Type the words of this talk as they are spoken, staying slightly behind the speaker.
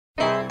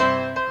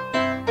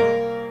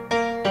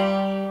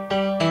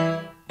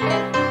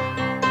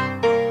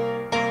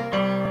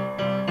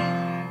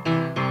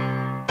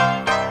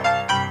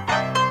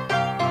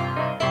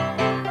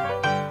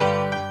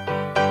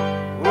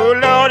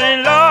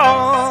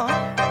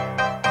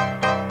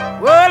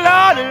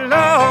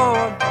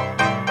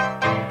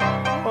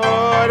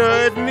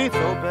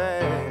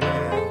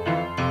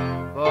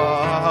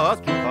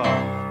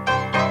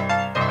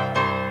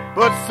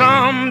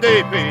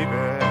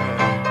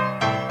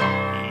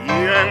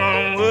You ain't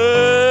gonna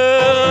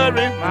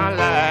worry my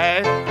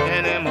life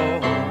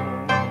anymore.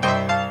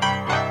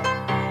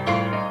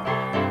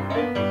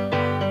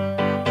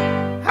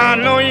 I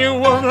know you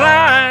was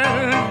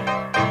lying,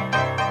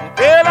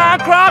 till I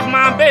crossed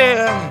my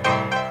bed,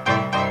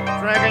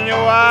 drinking your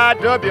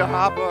IW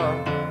hopper,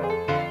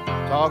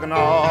 talking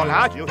all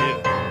out your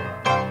head.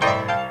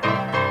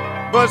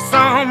 But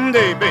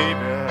someday,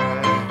 baby,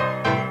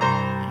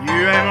 you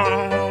ain't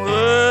gonna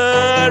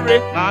worry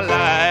my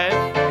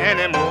life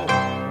anymore.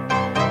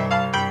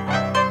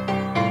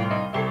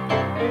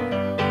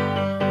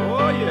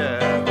 Oh yeah.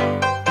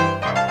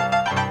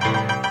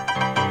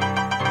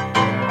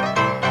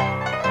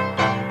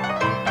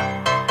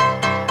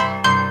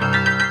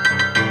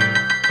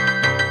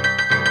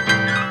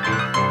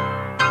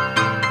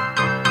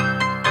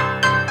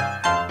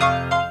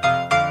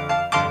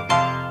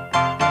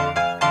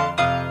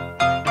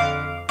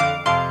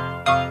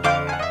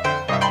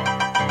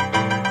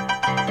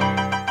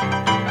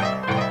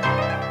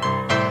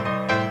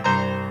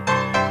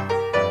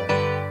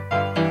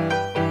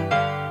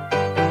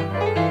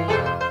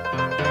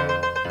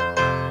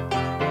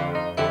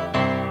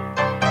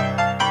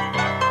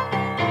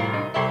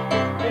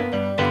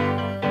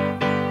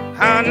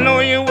 I know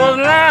you was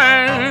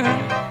lying,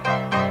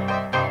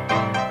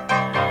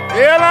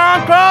 till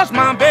I crossed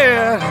my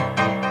bed,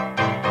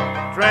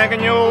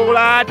 drinking your old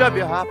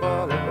IW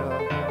hopper,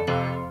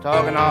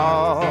 talking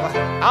all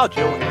out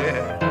your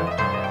head.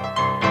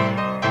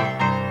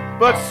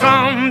 But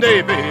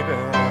someday, baby,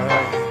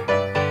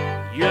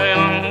 you ain't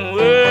gonna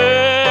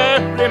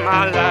worry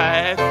my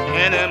life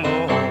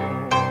anymore.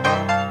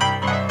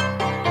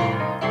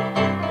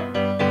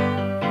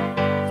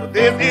 So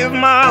this is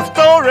my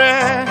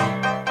story.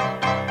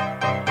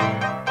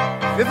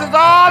 This is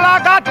all I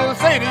got to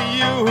say to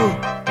you.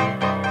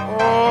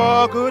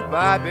 Oh,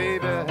 goodbye,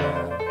 baby.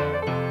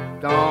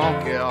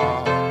 Don't care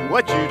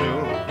what you do.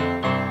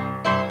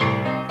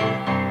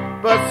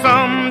 But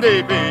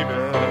someday,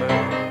 baby,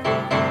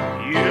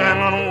 you ain't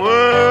gonna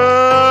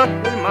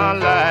worry my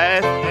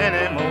life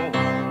anymore.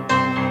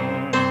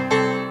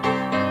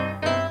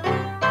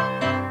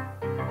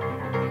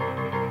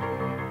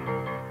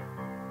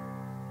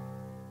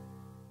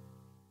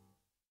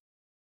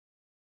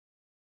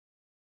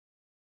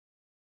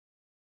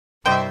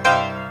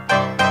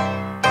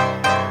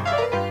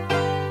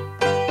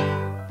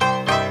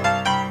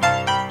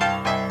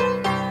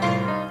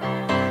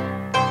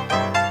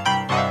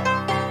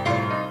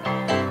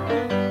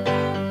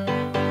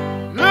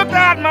 Looked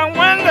out my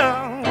window,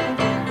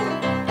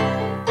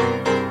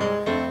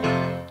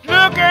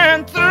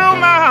 looking through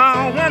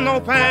my window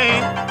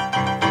pane.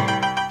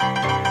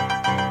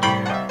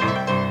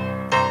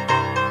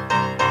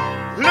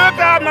 Looked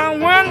out my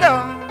window,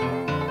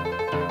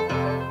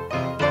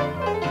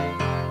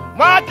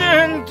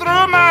 watching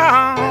through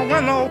my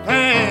window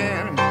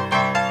pane.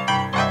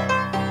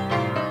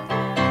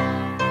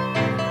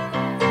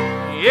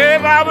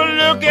 Yes, I was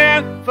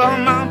looking for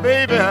my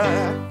baby,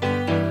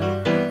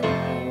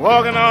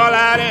 walking all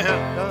out in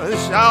the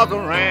showers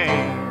of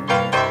rain.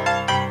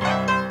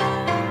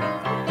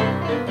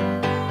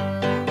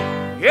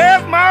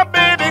 Yes, my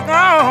baby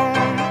gone,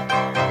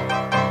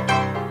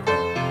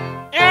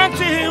 and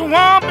she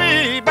won't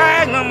be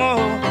back no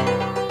more.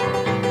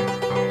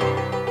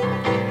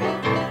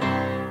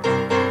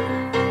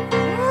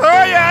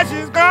 Oh yeah,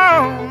 she's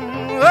gone,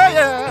 oh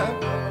yeah,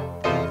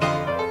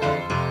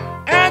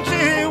 and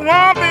she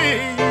won't be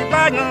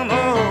back no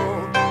more.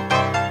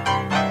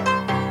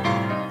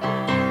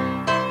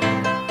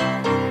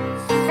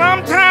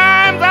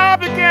 Sometimes I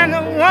begin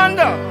to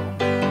wonder,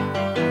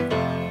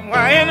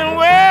 why in the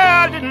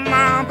world did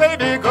my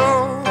baby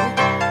go?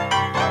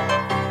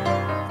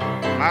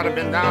 Might have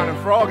been down in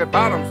Froggy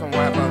Bottom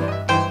somewhere, but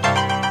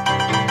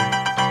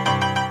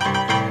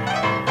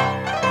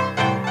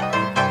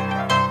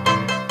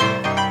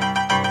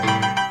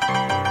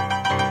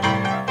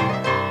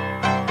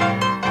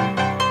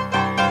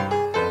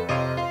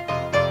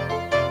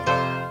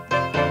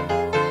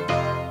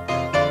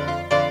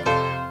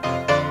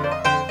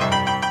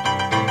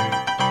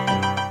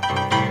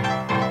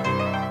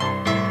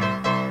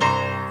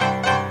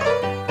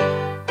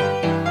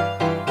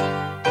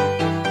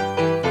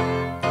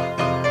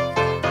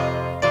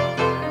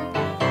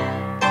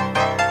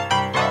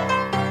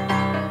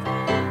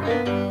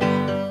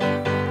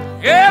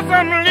yes,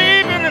 I'm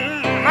leaving in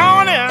the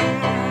morning.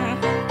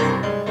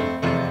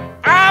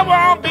 I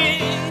won't be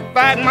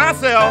back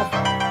myself.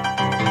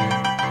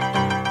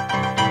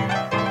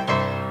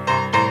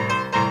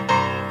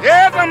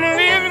 Yes, I'm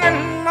leaving in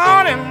the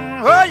morning.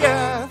 Oh yeah.